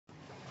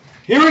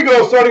Here we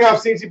go, starting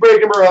off CNC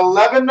break number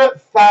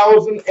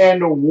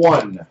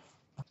 11,001.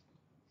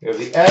 We have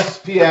the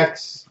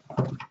SPX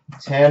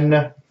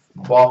 10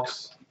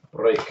 box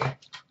break.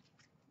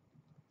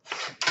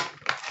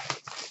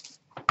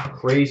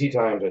 Crazy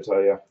times, I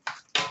tell you.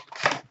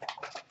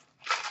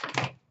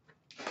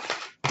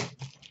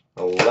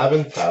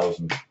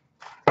 11,000.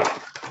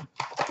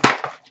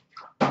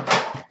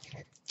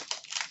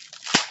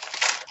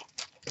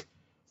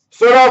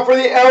 Start off for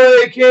the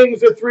LA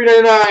Kings at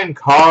 $3.99,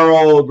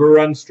 Carl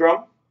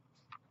Grundstrom.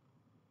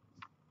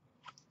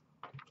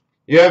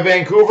 You have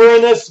Vancouver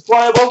in this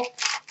supplyable.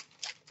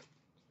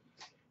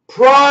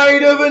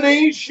 Pride of a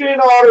Nation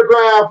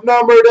autograph,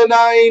 number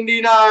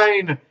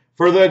 /99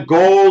 for the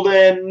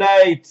Golden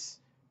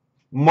Knights,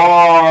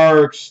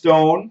 Mark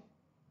Stone.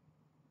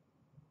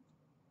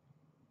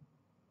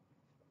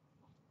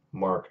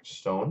 Mark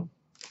Stone.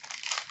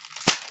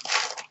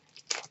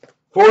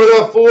 For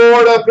the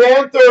Florida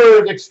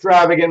Panthers,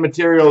 Extravagant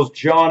Materials,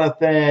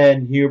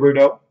 Jonathan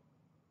Huberdeau.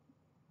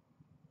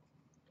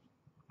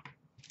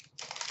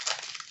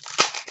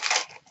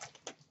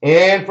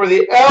 And for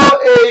the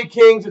LA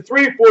Kings at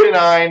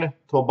 $3.49,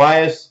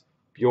 Tobias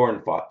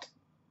Bjornfot.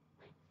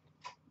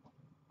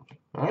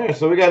 All right,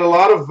 so we got a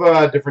lot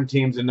of different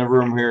teams in the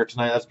room here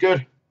tonight. That's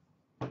good.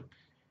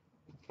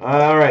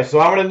 All right,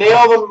 so I'm going to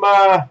nail them.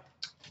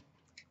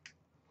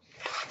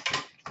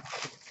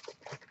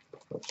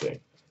 Let's see.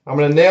 I'm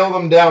going to nail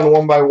them down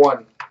one by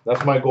one.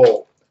 That's my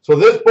goal. So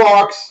this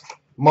box,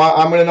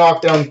 I'm going to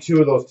knock down 2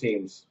 of those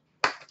teams.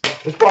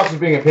 This box is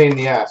being a pain in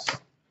the ass.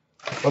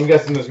 I'm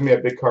guessing there's going to be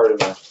a big card in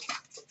there.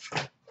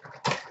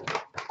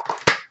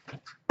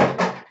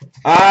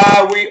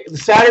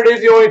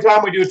 Saturday's the only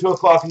time we do 2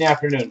 o'clock in the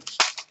afternoon.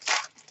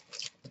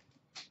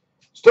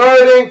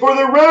 Starting for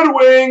the Red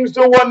Wings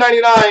to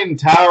 $1.99,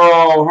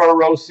 Taro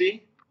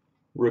Hirose,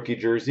 rookie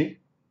jersey.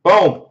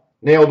 Boom.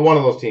 Nailed one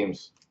of those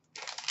teams.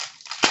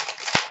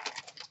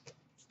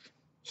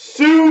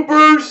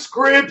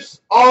 Superscripts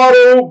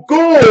Auto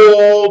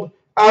Gold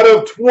out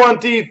of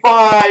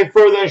 25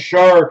 for the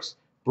Sharks,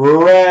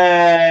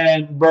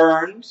 Brent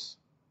Burns.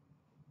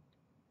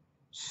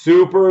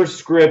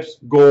 Superscripts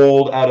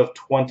Gold out of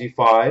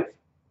 25,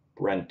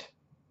 Brent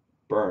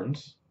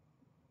Burns.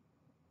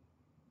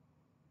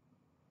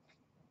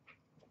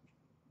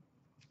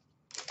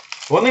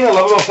 One thing I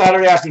love about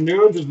Saturday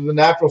afternoons is the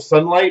natural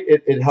sunlight.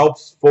 It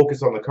helps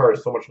focus on the card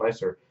so much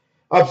nicer.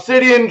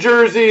 Obsidian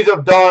jerseys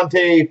of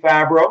Dante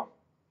Fabro.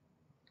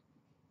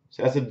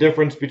 So that's the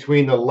difference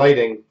between the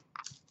lighting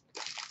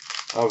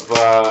of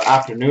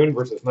afternoon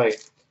versus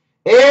night.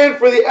 And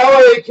for the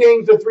LA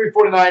Kings at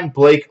 $3.49,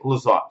 Blake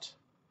Lizotte.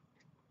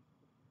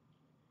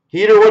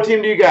 Heater, what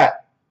team do you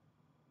got?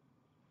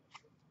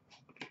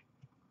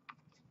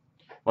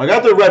 Well, I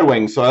got the Red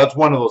Wings, so that's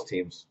one of those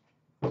teams.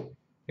 I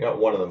got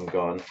one of them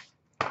gone.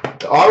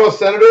 The Ottawa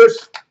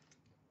Senators,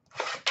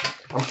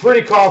 I'm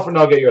pretty confident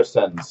I'll get you a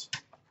Sens.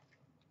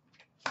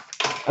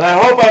 And I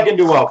hope I can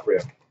do well for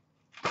you.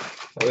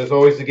 That is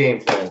always the game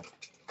plan.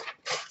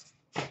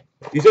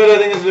 You said I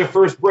think this is your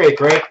first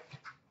break, right?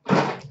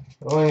 I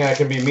don't think I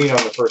can be mean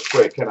on the first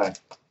break, can I?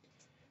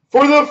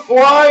 For the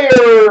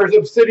Flyers,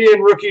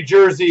 Obsidian rookie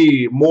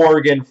jersey,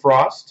 Morgan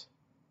Frost.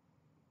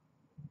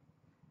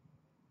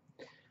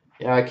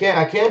 Yeah, I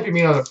can't be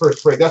mean on the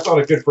first break. That's not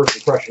a good first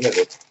impression, is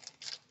it?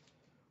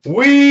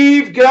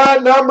 We've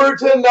got number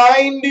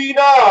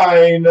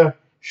 /99,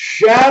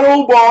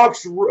 Shadow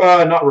Box,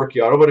 not rookie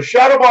auto, but a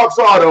Shadow Box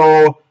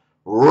auto,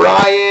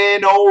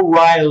 Ryan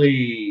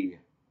O'Reilly.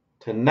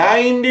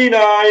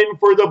 /99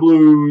 for the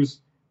Blues,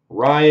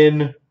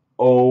 Ryan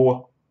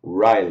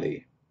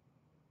O'Reilly.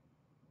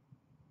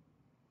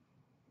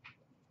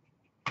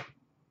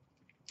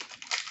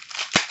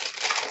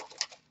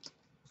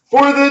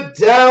 For the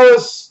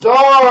Dallas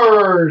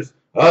Stars,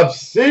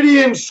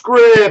 Obsidian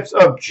scripts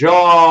of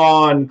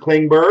John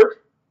Klingberg.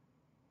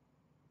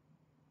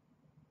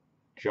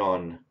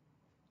 John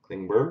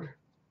Klingberg.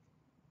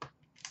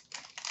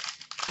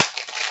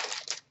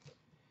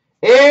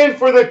 And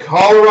for the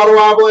Colorado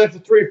Avalanche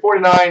at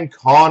 $3.49,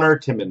 Connor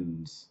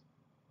Timmins.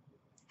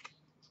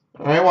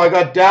 All right, well, I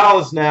got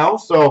Dallas now,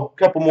 so a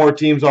couple more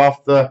teams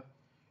off the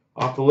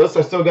list.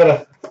 I still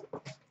got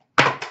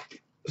to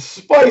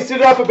spice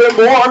it up a bit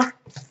more.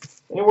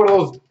 Any one of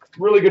those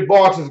really good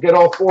boxes, get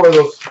all 4 of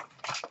those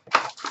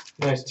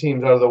nice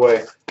teams out of the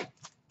way.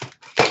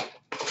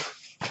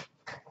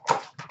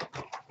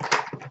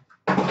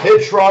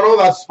 Hit Toronto,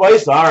 that's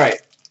spice. All right.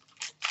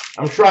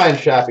 I'm trying,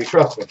 Shappy,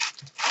 trust me.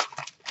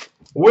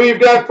 We've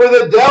got for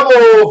the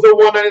Devils the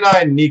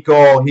 $1.99,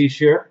 Nico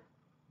Hischier.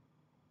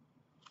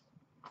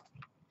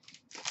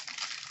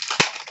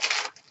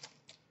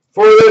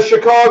 For the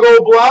Chicago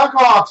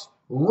Blackhawks,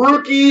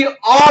 rookie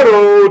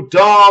auto,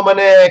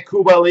 Dominic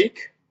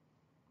Kubalik.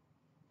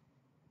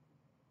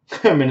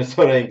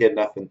 Minnesota ain't getting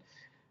nothing.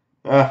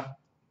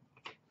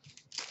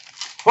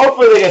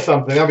 Hopefully they get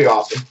something. That'd be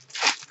awesome.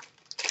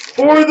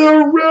 For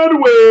the Red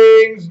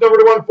Wings, number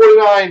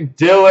 /149,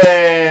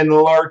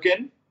 Dylan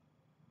Larkin.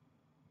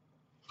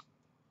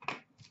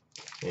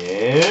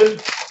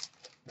 And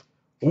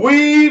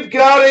we've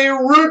got a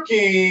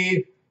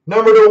rookie,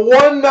 number to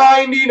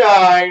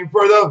 199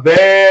 for the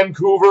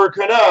Vancouver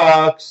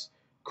Canucks,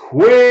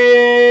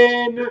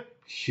 Quinn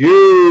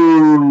Hughes.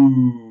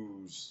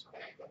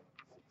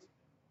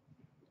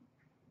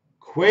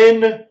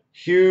 Quinn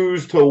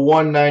Hughes to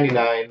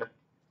 199.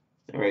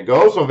 There we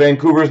go. So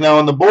Vancouver's now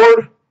on the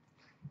board.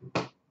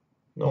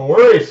 No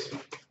worries.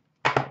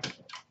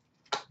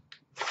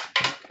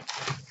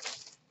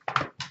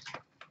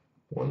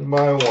 One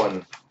by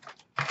one.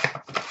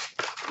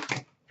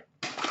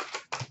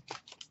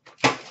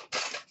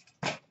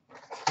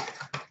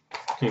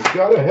 He's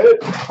got a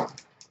hit.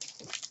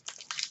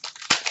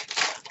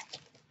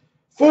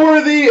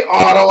 For the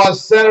Ottawa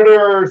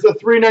Senators, the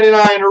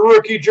 $3.99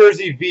 rookie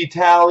jersey,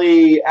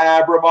 Vitaly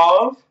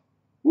Abramov.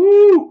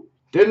 Woo!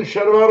 Didn't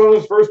shut him out on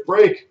his first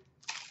break.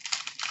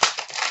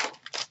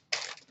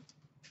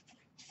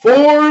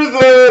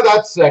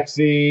 That's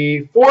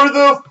sexy. For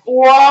the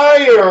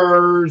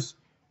Flyers,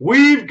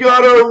 we've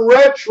got a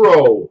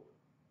retro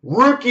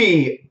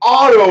rookie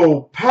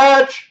auto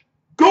patch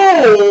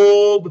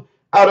gold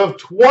out of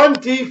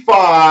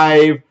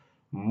 25,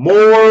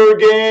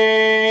 Morgan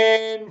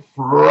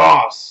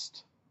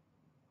Frost.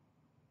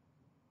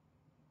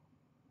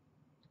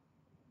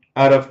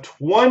 Out of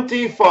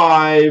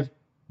 25,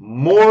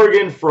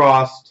 Morgan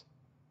Frost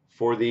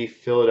for the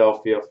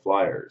Philadelphia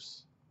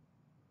Flyers.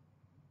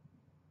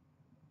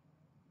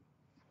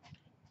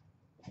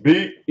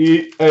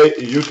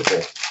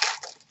 Beautiful.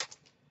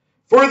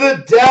 For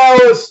the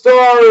Dallas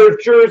Stars,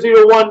 jersey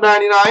to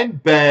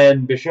 199,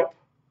 Ben Bishop.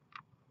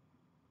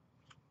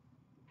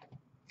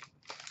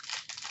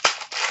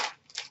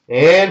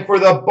 And for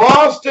the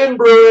Boston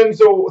Bruins,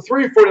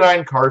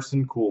 349,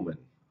 Carson Kuhlman.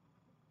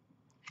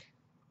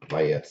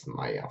 It's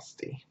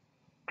nasty.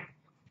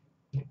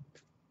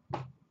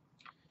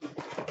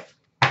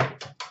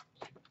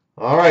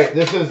 All right,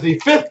 this is the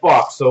 5th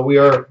box, so we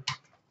are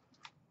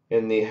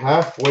in the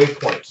halfway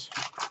point.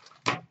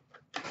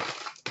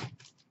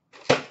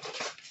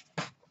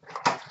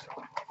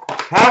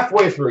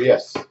 Halfway through,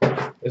 yes.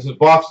 This is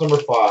box number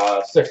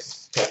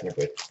 6,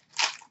 technically.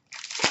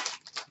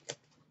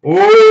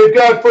 We've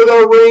got for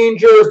the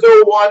Rangers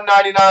the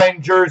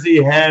 199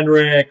 jersey,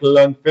 Henrik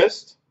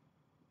Lundqvist.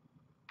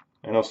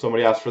 I know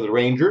somebody asked for the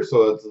Rangers,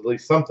 so that's at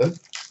least something.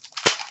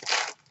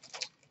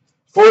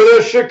 For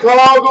the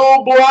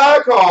Chicago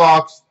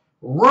Blackhawks,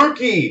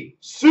 rookie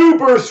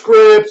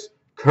superscripts,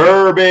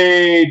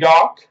 Kirby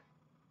Dach.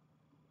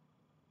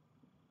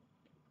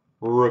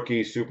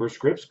 Rookie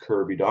superscripts,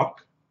 Kirby Dach.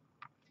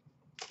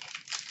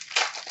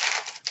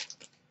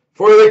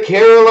 For the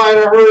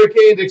Carolina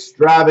Hurricanes,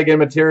 extravagant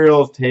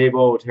materials,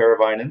 Teuvo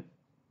Teravainen.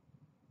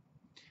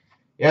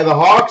 Yeah, the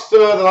Hawks, the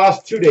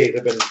last 2 days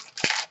have been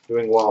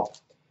doing well.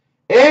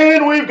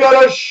 And we've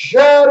got a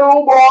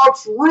Shadow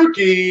Box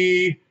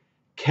rookie,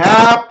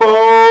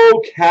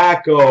 Kaapo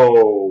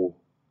Kakko.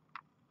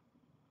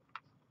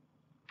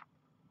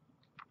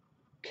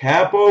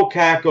 Kaapo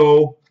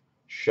Kakko,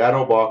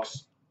 Shadow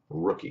Box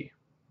rookie.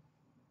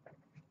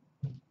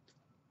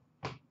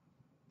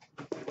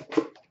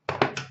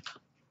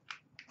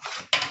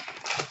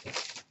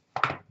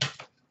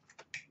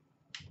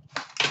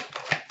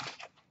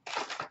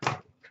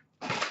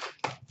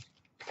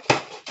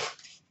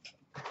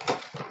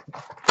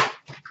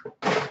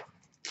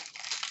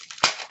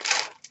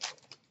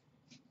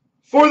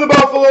 For the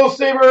Buffalo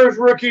Sabres,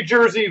 rookie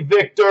jersey,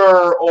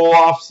 Victor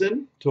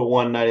Olofsson to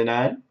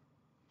 199.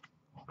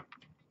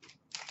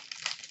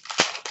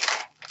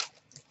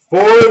 For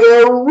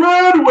the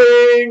Red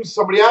Wings,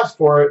 somebody asked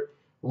for it,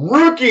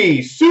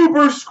 rookie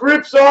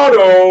superscripts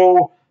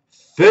auto,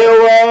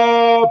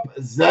 Philip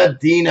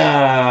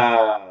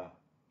Zadina.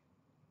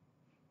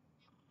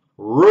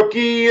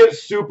 Rookie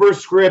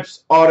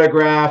superscripts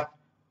autograph,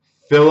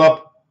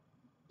 Philip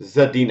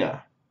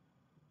Zadina.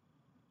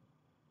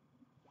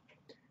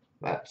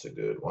 That's a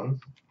good one.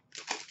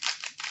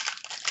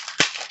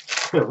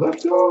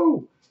 Let's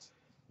go.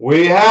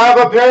 We have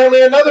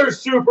apparently another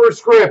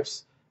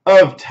superscripts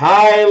of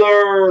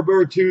Tyler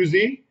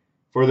Bertuzzi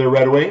for the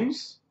Red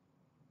Wings.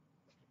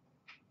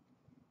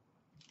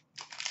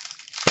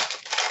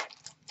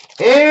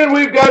 And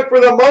we've got for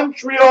the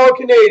Montreal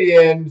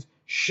Canadiens,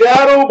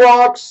 Shadow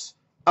Box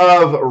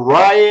of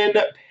Ryan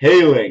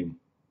Poehling.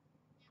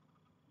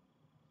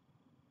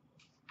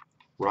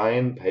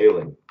 Ryan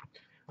Poehling.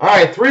 All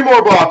right, 3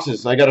 more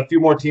boxes. I got a few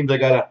more teams I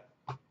got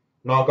to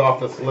knock off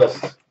this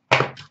list.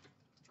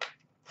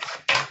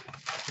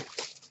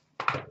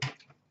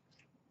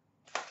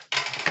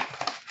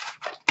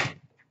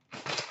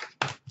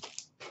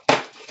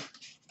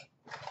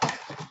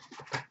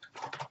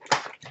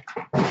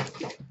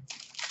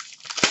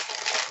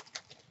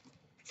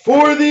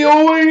 For the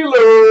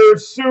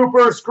Oilers,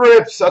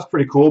 superscripts. That's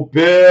pretty cool.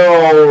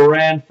 Bill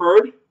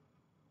Ranford.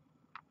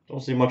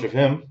 Don't see much of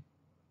him.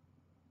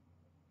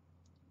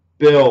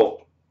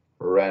 Bill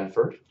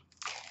Ranford.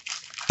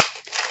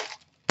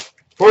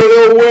 For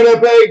the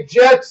Winnipeg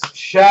Jets,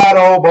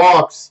 Shadow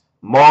Box,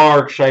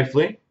 Mark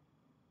Scheifele.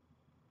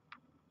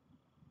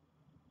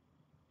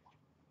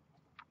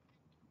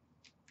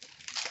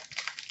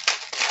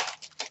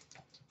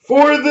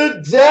 For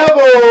the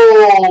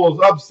Devils,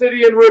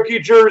 Obsidian rookie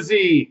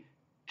jersey,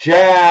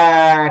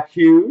 Jack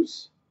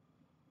Hughes.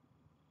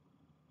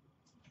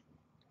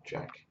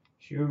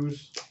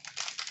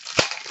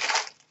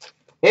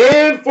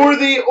 And for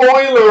the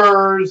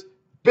Oilers,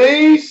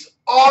 base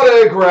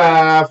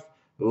autograph,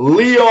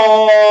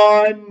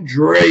 Leon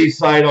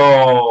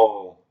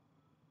Draisaitl.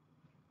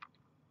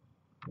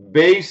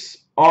 Base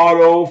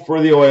auto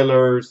for the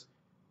Oilers,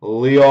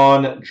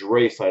 Leon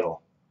Draisaitl.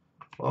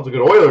 Well, that's a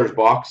good Oilers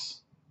box,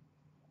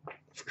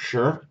 for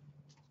sure.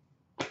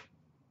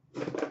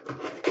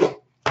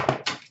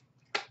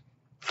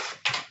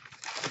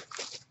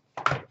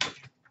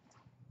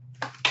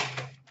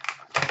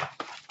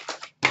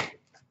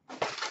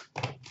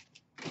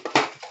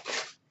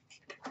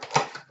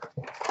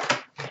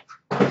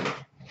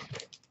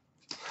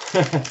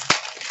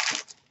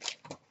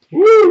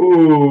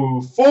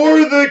 Woo! For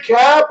the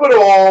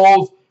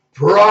Capitals,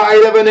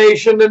 Pride of a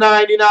Nation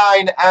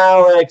 /99,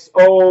 Alex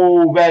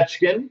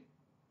Ovechkin.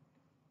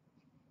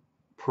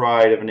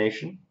 Pride of a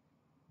Nation.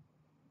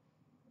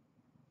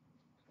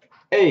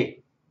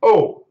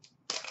 For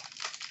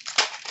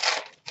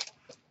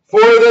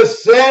the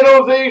San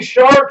Jose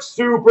Sharks,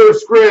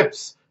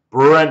 Superscripts,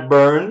 Brent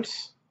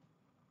Burns.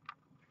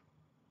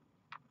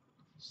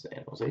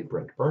 San Jose,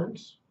 Brent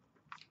Burns.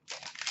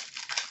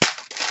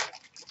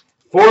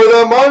 For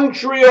the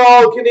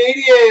Montreal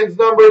Canadiens,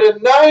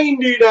 numbered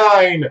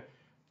 /99,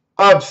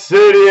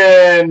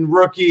 Obsidian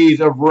rookies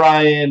of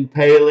Ryan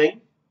Poehling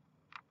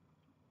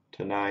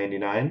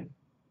 /99.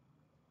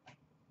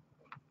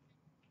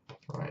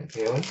 Ryan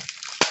Poehling.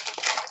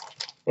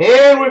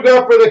 And we've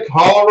got for the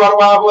Colorado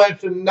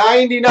Avalanche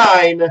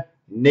 /99,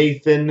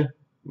 Nathan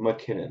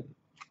MacKinnon.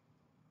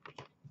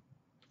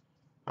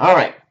 All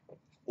right,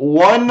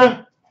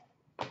 one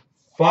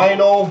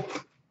final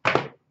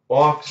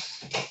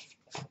box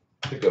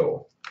to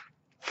go.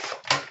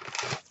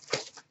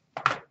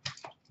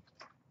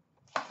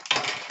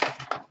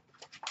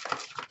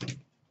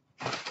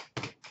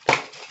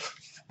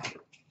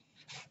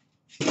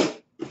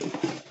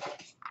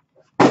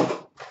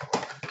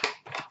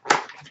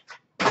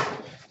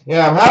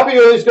 Yeah, I'm happy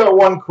you at least got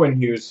one Quinn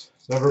Hughes.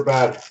 It's never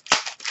bad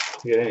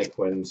to get any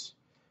Quins.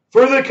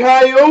 For the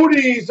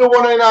Coyotes, the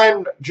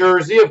 199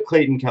 jersey of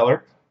Clayton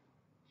Keller.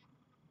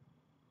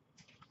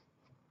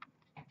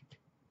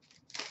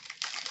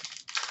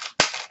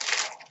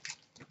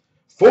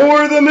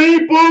 For the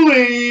Maple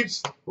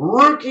Leafs,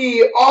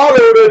 rookie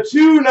auto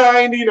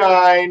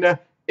 /299,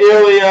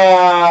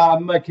 Ilya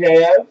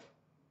Mikheyev.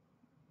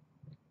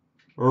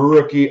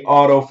 Rookie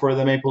auto for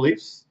the Maple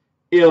Leafs,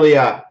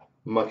 Ilya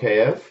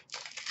Mikheyev.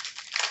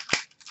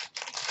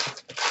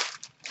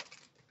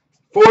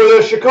 For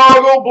the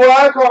Chicago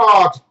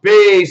Blackhawks,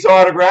 base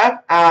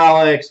autograph,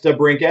 Alex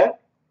DeBrincat.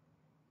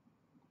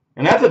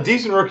 And that's a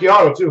decent rookie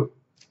auto, too.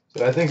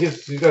 So I think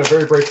he's got a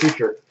very bright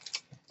future.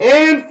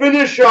 And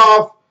finish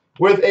off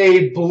with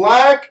a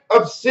black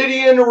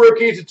Obsidian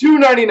rookie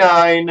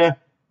 /299,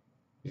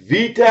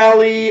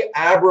 Vitaly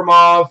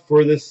Abramov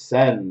for the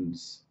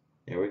Sens.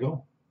 There we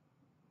go.